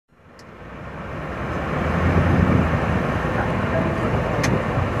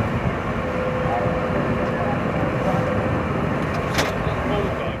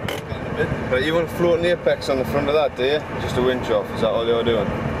Right, you want to float in the apex on the front of that, do you? Just a winch off, is that all you're doing?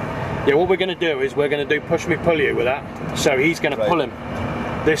 Yeah, what we're going to do is we're going to do push me pull you with that. So he's going to pull him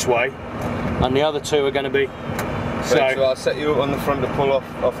this way, and the other two are going to be. So I'll set you up on the front to pull off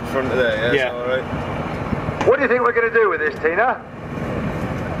the front of there, yeah? Alright. What do you think we're going to do with this, Tina?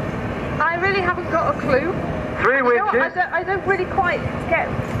 I really haven't got a clue. 3 winches. I don't really quite get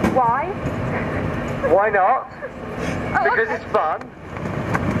why. Why not? Because it's fun.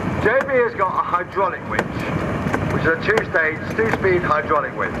 JB has got a hydraulic winch, which is a 2-stage, 2-speed hydraulic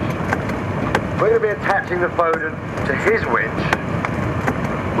winch. We're going to be attaching the Foden to his winch.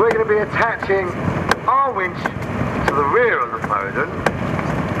 We're going to be attaching our winch to the rear of the Foden,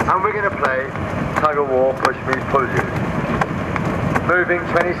 and we're going to play tug of war, push me, pull you, moving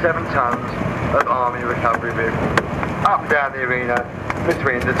 27 tons of army recovery vehicles up and down the arena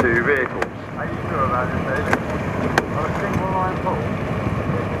between the 2 vehicles. Are you sure about this, David? On a single line pull?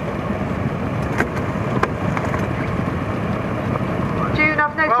 June,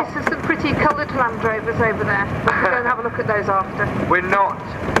 I've noticed there's some pretty coloured Land Rovers over there. We'll go and have a look at those after. We're not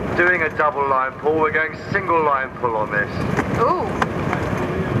doing a double line pull, we're going single line pull on this. Ooh.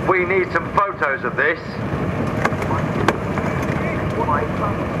 We need some photos of this.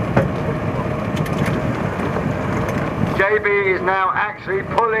 JB is now actually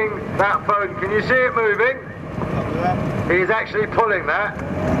pulling that Foden. Can you see it moving? He's actually pulling that.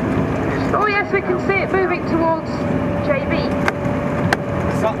 Oh yes, we can see it moving towards JB.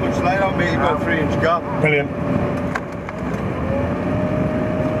 It's that much light on me, you've got a 3-inch gap. Brilliant.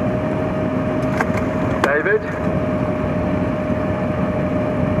 David?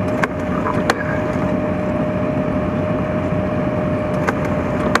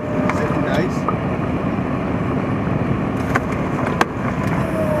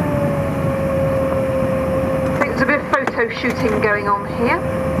 Shooting going on here.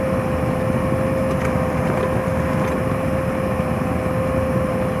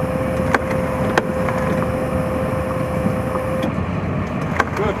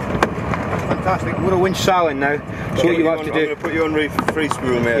 Good. Fantastic. We're going to winch sailing now. So what you have to do... I'm going to put you on free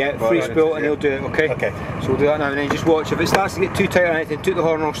spool, mate. Yeah, free spool, and he'll do it, okay? Okay. So we'll do that now, and then just watch. If it starts to get too tight or anything, toot the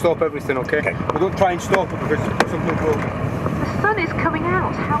horn and I'll stop everything, okay? Okay. We don't try and stop it because something will go. The sun is coming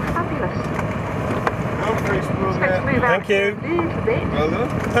out. How fabulous. Thank you. Well done.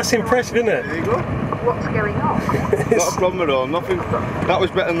 That's impressive, isn't it? There you go. What's going on? Not a problem at all. Nothing. That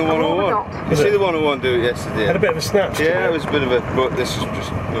was better than the 101. You see the 101 do it yesterday? Had a bit of a snatch. Yeah, it was a bit of a. But this is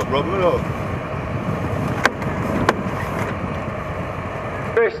just no problem at all.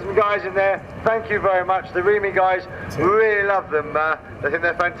 Chris and guys in there, thank you very much. The REME guys, we really love them. I think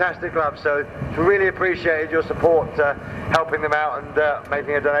they're fantastic clubs, so we really appreciated your support, helping them out and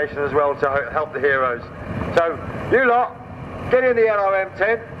making a donation as well to help the heroes. So, you lot, get in the LRM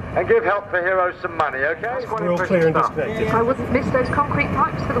tent and give Help for Heroes some money, okay? We're all clear and disconnected. I wouldn't miss those concrete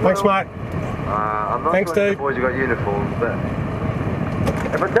pipes for the Thanks, world. Mike. I'm not Thanks, sure Dave. the boys have got uniforms, but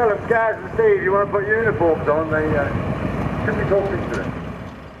if I tell them, Gaz and Steve, you want to put uniforms on, they should be talking to them.